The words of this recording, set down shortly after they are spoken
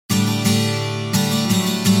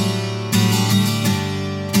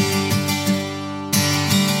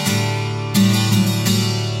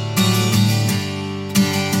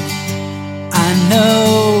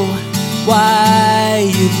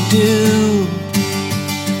do.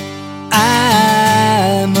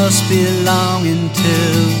 I must be longing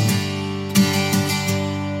too.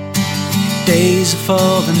 Days are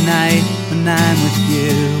for the night when I'm with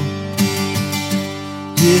you.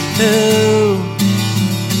 You.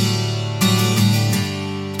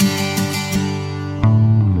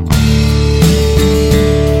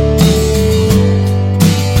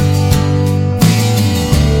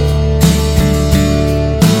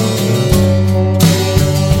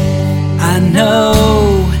 I know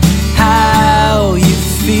how you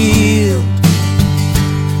feel,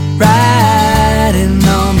 riding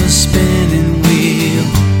on the spinning wheel.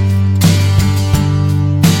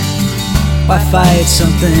 Why fight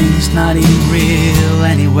something's not even real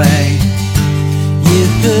anyway? You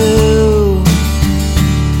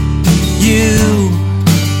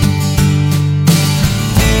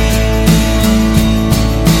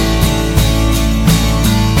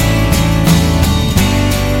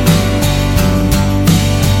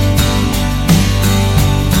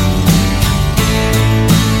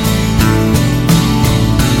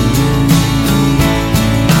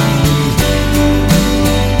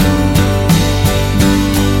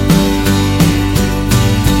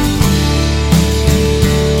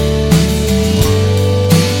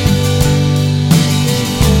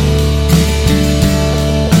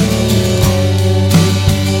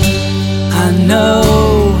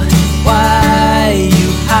know why you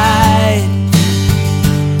hide.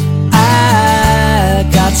 I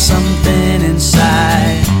got something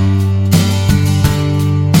inside,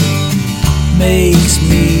 makes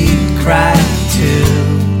me cry too.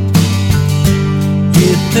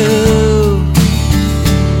 You.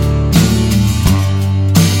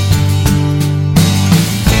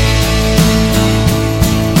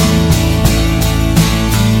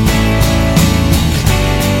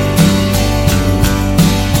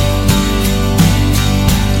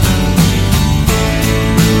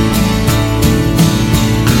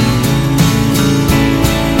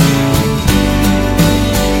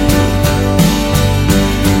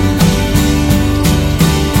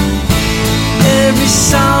 Every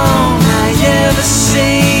song I ever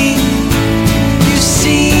sing, you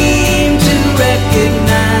seem to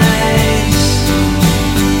recognize.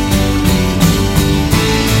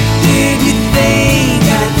 Did you think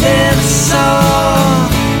I never saw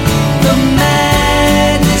the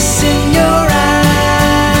madness in your eyes?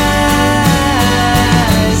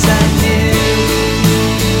 I knew.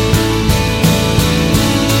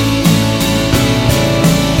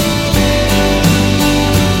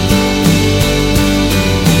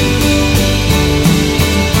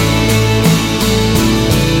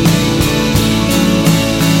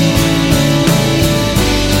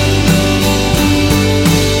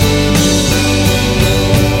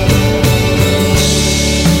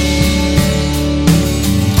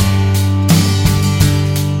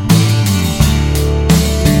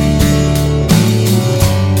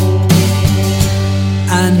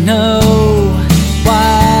 I know